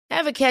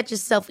Ever catch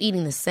yourself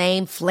eating the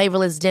same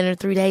flavorless dinner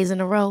 3 days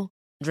in a row?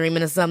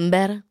 Dreaming of something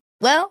better?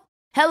 Well,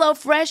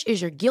 HelloFresh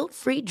is your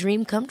guilt-free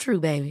dream come true,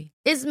 baby.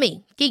 It's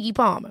me, Keke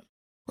Palmer.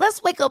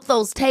 Let's wake up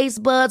those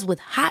taste buds with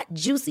hot,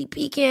 juicy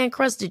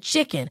pecan-crusted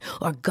chicken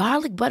or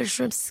garlic butter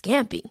shrimp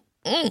scampi.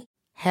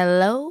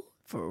 Hello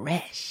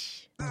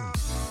Fresh.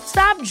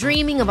 Stop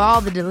dreaming of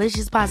all the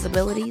delicious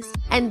possibilities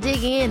and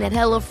dig in at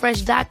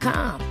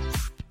HelloFresh.com.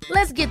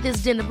 Let's get this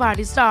dinner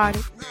party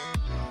started.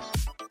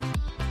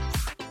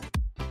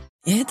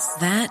 It's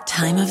that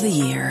time of the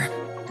year.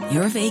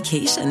 Your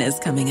vacation is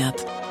coming up.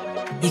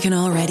 You can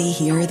already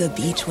hear the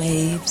beach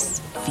waves,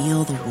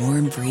 feel the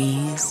warm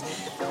breeze,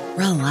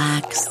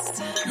 relax,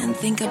 and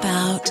think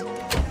about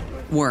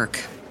work.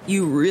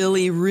 You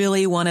really,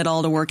 really want it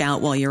all to work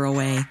out while you're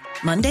away.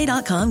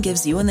 Monday.com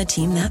gives you and the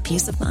team that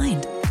peace of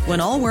mind.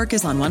 When all work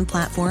is on one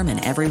platform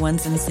and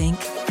everyone's in sync,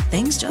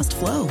 things just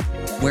flow.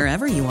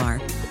 Wherever you are,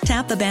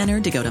 tap the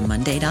banner to go to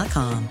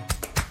Monday.com.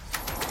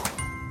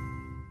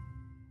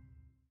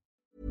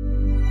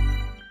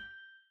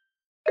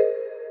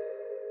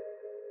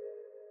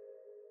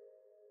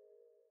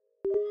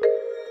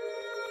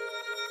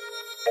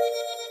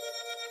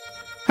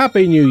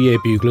 Happy New Year,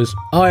 Buglers.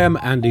 I am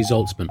Andy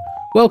Zaltzman.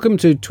 Welcome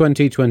to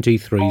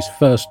 2023's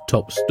first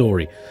top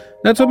story.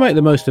 Now, to make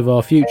the most of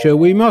our future,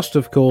 we must,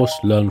 of course,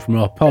 learn from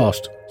our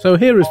past. So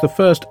here is the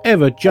first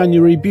ever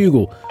January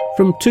Bugle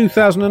from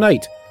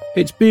 2008.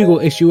 It's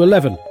Bugle issue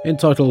 11,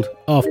 entitled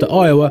After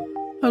Iowa,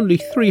 only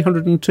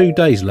 302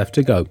 days left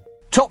to go.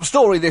 Top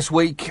story this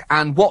week,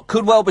 and what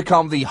could well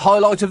become the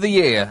highlight of the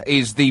year,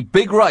 is the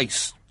big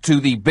race to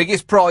the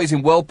biggest prize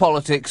in world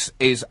politics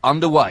is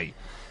underway.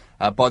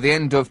 By the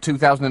end of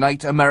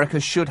 2008, America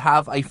should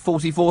have a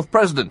 44th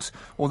president,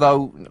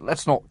 although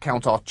let's not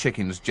count our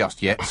chickens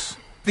just yet.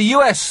 The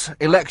US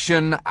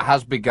election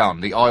has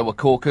begun. The Iowa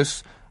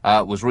caucus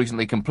was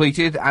recently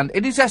completed, and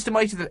it is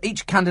estimated that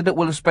each candidate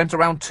will have spent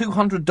around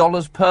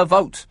 $200 per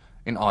vote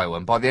in Iowa,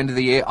 and by the end of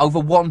the year, over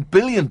 $1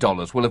 billion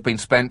will have been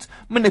spent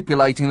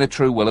manipulating the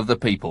true will of the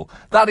people.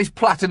 That is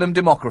platinum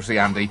democracy,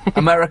 Andy.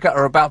 America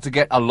are about to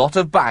get a lot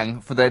of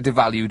bang for their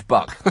devalued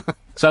buck.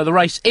 So the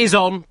race is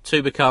on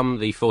to become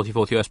the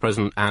 44th US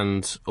president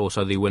and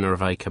also the winner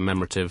of a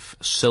commemorative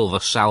Silver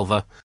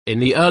Salver. In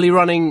the early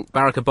running,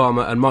 Barack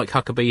Obama and Mike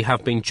Huckabee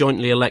have been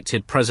jointly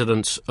elected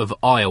presidents of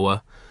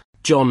Iowa.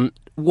 John,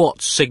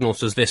 what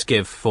signals does this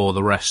give for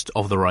the rest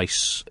of the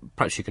race?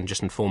 Perhaps you can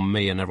just inform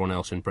me and everyone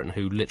else in Britain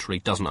who literally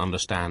doesn't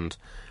understand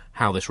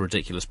how this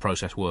ridiculous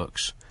process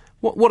works.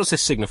 What does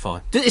this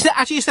signify?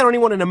 Is there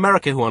anyone in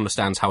America who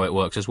understands how it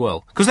works as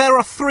well? Because there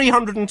are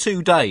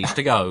 302 days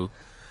to go.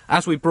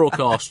 As we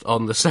broadcast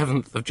on the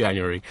 7th of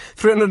January,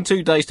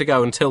 302 days to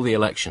go until the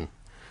election.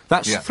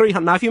 That's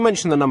 300. Now, if you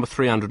mention the number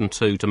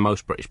 302 to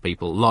most British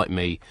people, like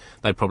me,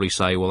 they'd probably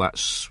say, well,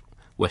 that's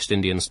West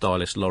Indian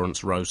stylist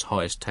Lawrence Rowe's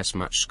highest Test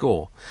match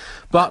score.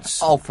 But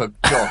oh, for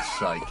God's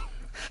sake.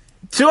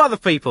 To other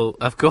people,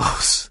 of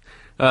course,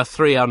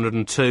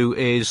 302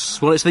 is,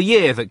 well, it's the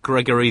year that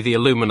Gregory the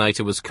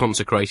Illuminator was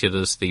consecrated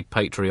as the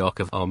Patriarch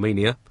of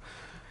Armenia.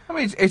 I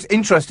mean, it's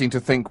interesting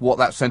to think what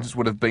that sentence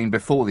would have been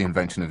before the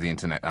invention of the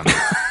internet, Andy.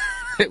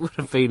 It would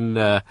have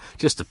been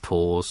just a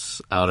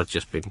pause. I would have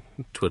just been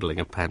twiddling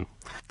a pen.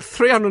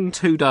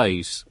 302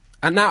 days.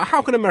 And now,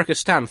 how can America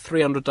stand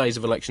 300 days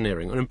of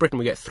electioneering? And in Britain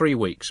we get 3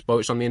 weeks, by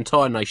which time the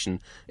entire nation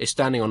is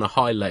standing on a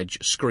high ledge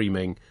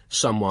screaming,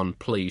 someone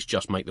please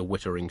just make the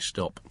wittering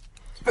stop.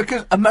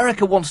 Because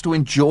America wants to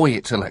enjoy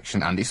its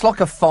election, Andy. It's like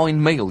a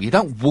fine meal. You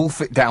don't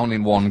wolf it down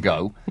in one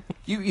go.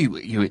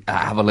 You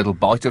have a little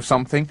bite of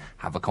something,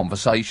 have a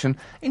conversation,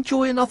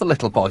 enjoy another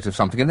little bite of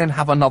something, and then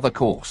have another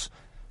course.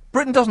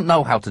 Britain doesn't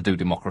know how to do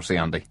democracy,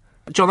 Andy.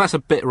 John, that's a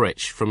bit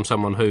rich from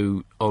someone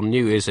who, on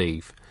New Year's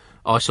Eve,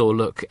 I saw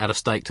look at a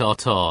steak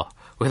tartare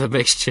with a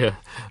mixture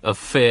of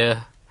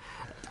fear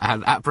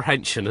and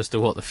apprehension as to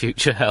what the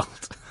future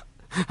held,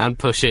 and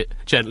push it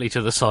gently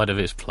to the side of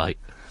his plate.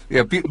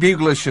 Yeah,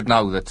 buglers should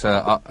know that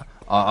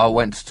I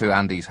went to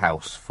Andy's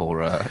house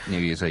for New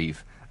Year's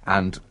Eve,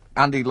 and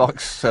Andy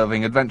likes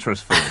serving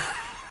adventurous food.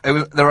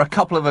 There are a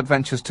couple of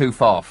adventures too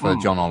far for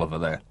John Oliver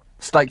there.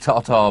 Steak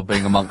tartare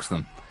being amongst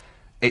them.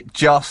 It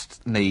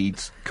just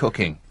needs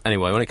cooking.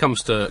 Anyway, when it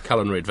comes to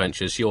culinary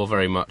adventures, you're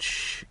very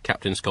much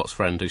Captain Scott's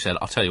friend who said,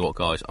 I'll tell you what,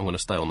 guys, I'm going to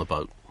stay on the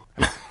boat.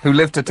 Who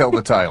lived to tell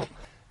the tale.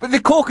 But the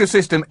caucus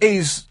system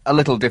is a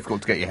little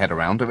difficult to get your head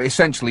around.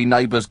 Essentially,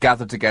 neighbours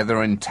gather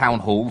together in town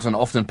halls and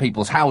often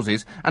people's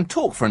houses and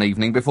talk for an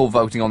evening before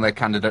voting on their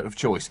candidate of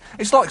choice.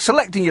 It's like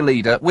selecting your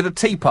leader with a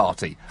tea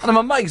party, and I'm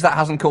amazed that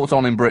hasn't caught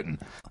on in Britain.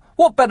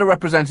 What better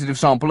representative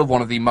sample of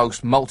one of the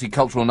most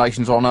multicultural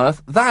nations on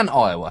earth than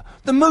Iowa?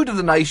 The mood of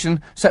the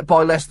nation set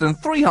by less than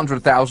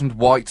 300,000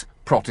 white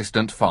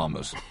Protestant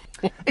farmers.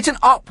 It's an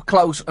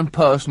up-close and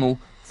personal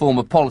form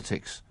of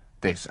politics.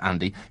 This,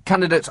 Andy.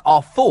 Candidates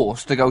are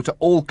forced to go to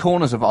all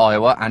corners of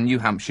Iowa and New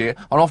Hampshire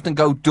and often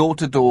go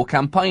door-to-door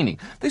campaigning.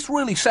 This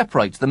really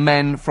separates the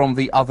men from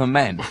the other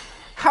men.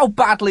 How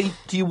badly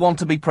do you want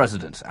to be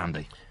president,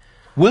 Andy?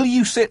 Will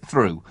you sit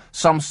through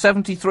some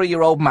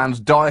 73-year-old man's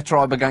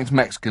diatribe against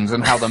Mexicans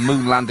and how the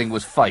moon landing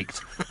was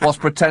faked, whilst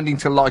pretending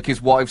to like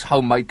his wife's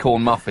homemade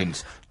corn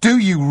muffins? Do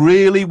you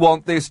really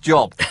want this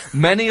job?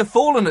 Many have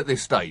fallen at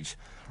this stage.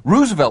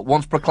 Roosevelt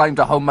once proclaimed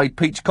a homemade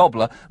peach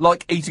cobbler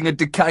like eating a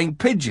decaying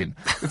pigeon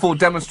before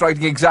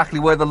demonstrating exactly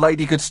where the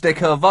lady could stick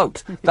her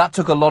vote. That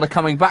took a lot of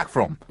coming back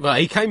from. Well,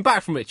 he came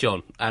back from it,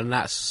 John, and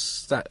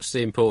that's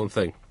the important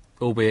thing,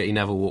 albeit he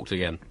never walked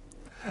again.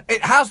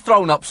 It has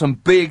thrown up some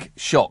big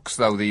shocks,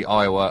 though, the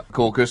Iowa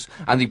caucus,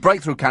 and the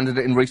breakthrough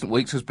candidate in recent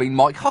weeks has been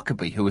Mike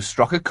Huckabee, who has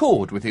struck a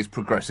chord with his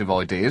progressive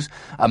ideas,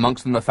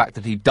 amongst them the fact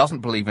that he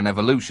doesn't believe in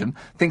evolution,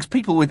 thinks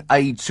people with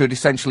AIDS should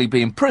essentially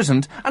be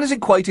imprisoned, and has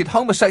equated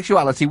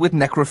homosexuality with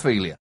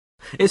necrophilia.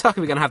 Is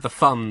Huckabee going to have the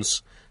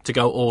funds to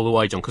go all the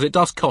way, John? Because it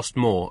does cost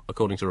more,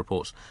 according to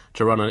reports,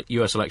 to run a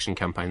US election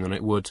campaign than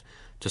it would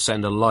to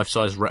send a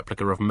life-size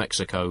replica of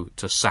Mexico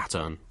to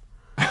Saturn.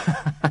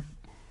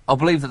 I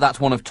believe that that's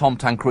one of Tom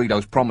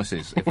Tancredo's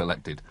promises, if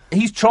elected.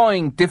 He's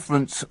trying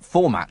different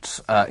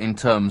formats in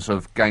terms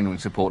of gaining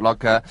support.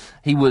 Like,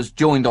 he was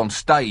joined on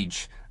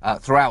stage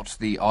throughout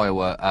the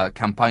Iowa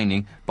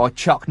campaigning by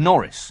Chuck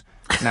Norris.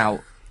 Now,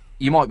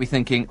 you might be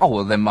thinking, oh,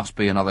 well, there must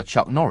be another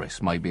Chuck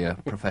Norris, maybe a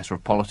professor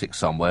of politics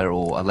somewhere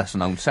or a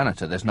lesser-known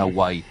senator. There's no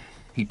way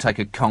he'd take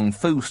a kung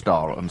fu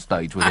star on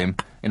stage with him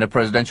in a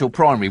presidential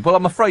primary. Well,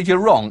 I'm afraid you're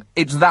wrong.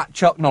 It's that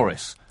Chuck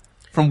Norris.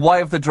 From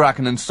Way of the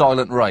Dragon and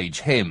Silent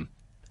Rage, him.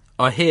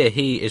 I hear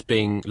he is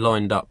being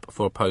lined up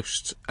for a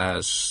post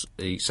as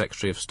the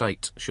Secretary of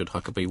State, should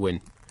Huckabee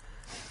win.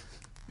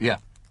 Yeah.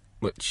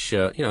 Which,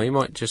 he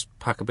might just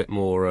pack a bit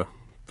more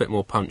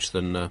punch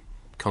than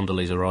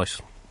Condoleezza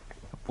Rice.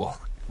 Well,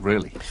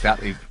 really.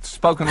 Exactly.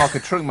 Spoken like a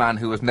true man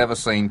who has never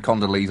seen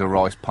Condoleezza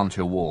Rice punch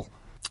a wall.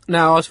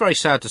 Now, I was very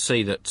sad to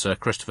see that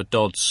Christopher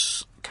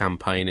Dodd's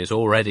campaign is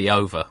already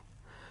over.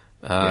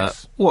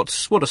 Yes. What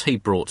has he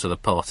brought to the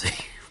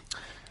party?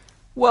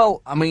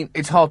 Well, I mean,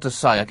 it's hard to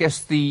say. I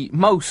guess the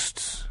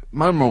most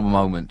memorable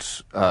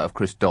moment of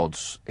Chris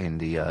Dodd's in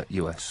the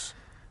US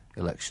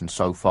election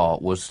so far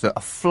was that a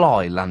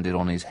fly landed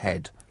on his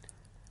head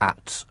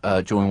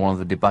during one of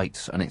the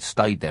debates, and it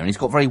stayed there. And he's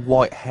got very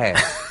white hair.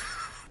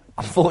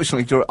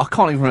 Unfortunately, I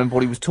can't even remember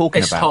what he was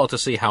talking about. It's hard to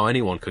see how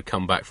anyone could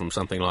come back from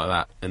something like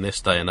that in this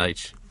day and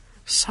age.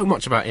 So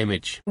much about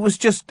image.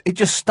 It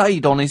just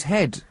stayed on his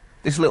head,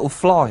 this little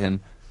fly, and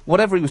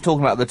whatever he was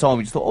talking about at the time,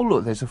 he just thought, oh,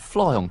 look, there's a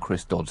fly on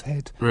Chris Dodd's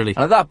head. Really?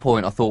 And at that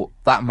point, I thought,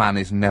 that man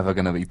is never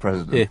going to be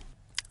president. Yeah.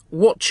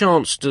 What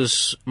chance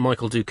does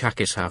Michael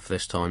Dukakis have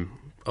this time?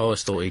 I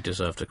always thought he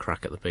deserved a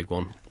crack at the big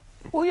one.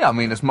 Well, yeah, I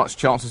mean, as much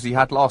chance as he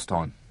had last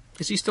time.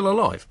 Is he still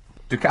alive?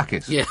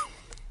 Dukakis? Yeah.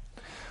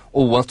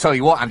 Oh, well, I'll tell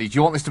you what, Andy, do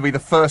you want this to be the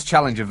first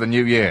challenge of the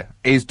new year?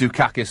 Is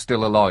Dukakis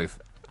still alive?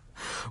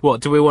 What,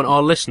 do we want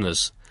our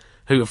listeners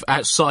who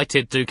have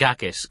cited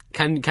Dukakis,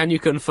 can you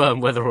confirm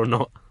whether or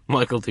not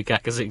Michael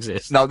Dukakis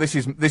exists? No, this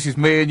is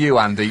me and you,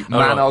 Andy.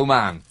 Man, oh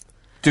man.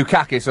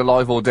 Dukakis,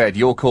 alive or dead?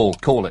 Your call.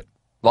 Call it.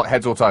 Like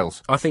heads or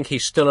tails. I think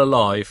he's still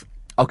alive.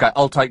 OK,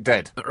 I'll take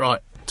dead. Right.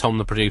 Tom,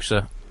 the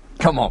producer.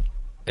 Come on.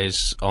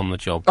 Is on the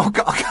job. Oh,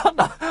 God, I can't.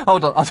 No.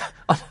 Hold on.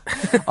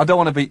 I don't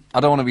want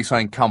to be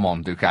saying, come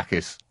on,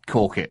 Dukakis.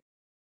 Cork it.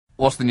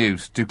 What's the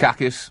news?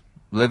 Dukakis,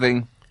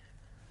 living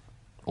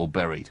or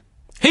buried?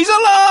 He's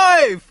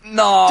alive!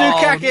 No!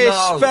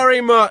 Dukakis, no.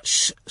 very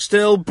much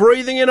still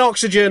breathing in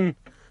oxygen.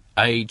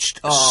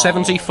 Aged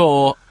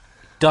 74,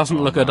 doesn't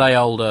look a day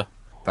older.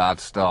 Bad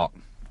start.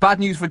 Bad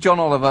news for John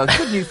Oliver,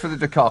 good news for the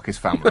Dukakis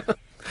family.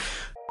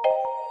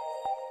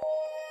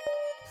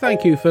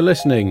 Thank you for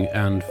listening,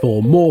 and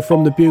for more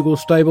from the Bugle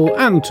Stable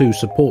and to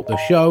support the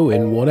show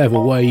in whatever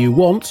way you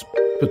want,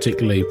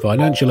 particularly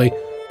financially,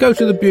 go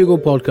to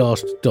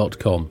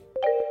thebuglepodcast.com.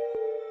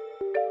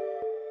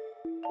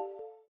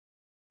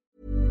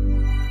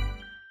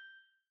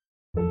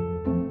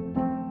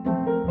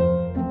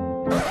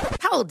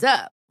 Hold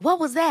up. What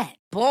was that?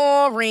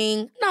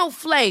 Boring. No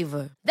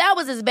flavor. That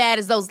was as bad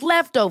as those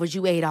leftovers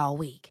you ate all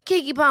week.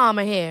 Keke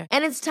Palmer here,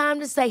 and it's time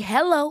to say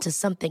hello to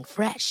something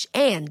fresh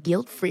and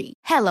guilt-free.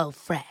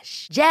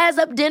 HelloFresh. Jazz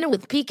up dinner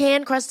with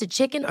pecan-crusted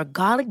chicken or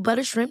garlic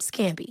butter shrimp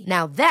scampi.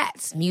 Now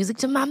that's music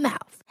to my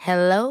mouth.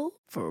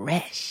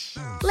 HelloFresh.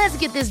 Let's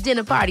get this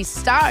dinner party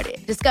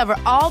started. Discover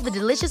all the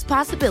delicious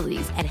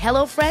possibilities at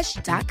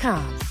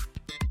HelloFresh.com.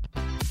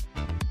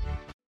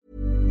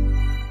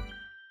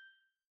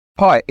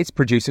 Hi, it's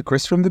producer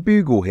Chris from The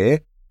Bugle here.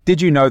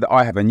 Did you know that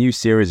I have a new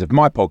series of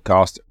my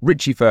podcast,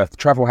 Richie Firth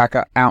Travel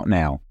Hacker, out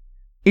now?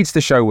 It's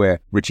the show where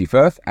Richie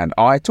Firth and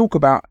I talk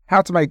about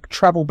how to make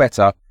travel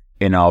better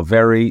in our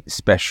very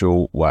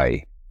special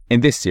way.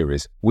 In this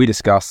series, we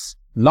discuss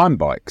Lime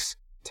bikes,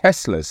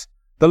 Teslas,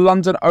 the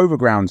London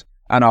Overground,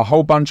 and a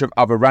whole bunch of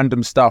other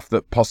random stuff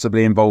that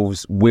possibly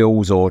involves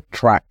wheels or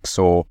tracks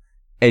or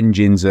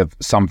engines of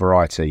some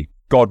variety.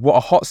 God, what a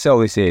hot sell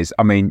this is.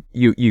 I mean,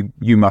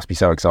 you must be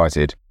so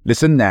excited.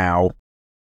 Listen now.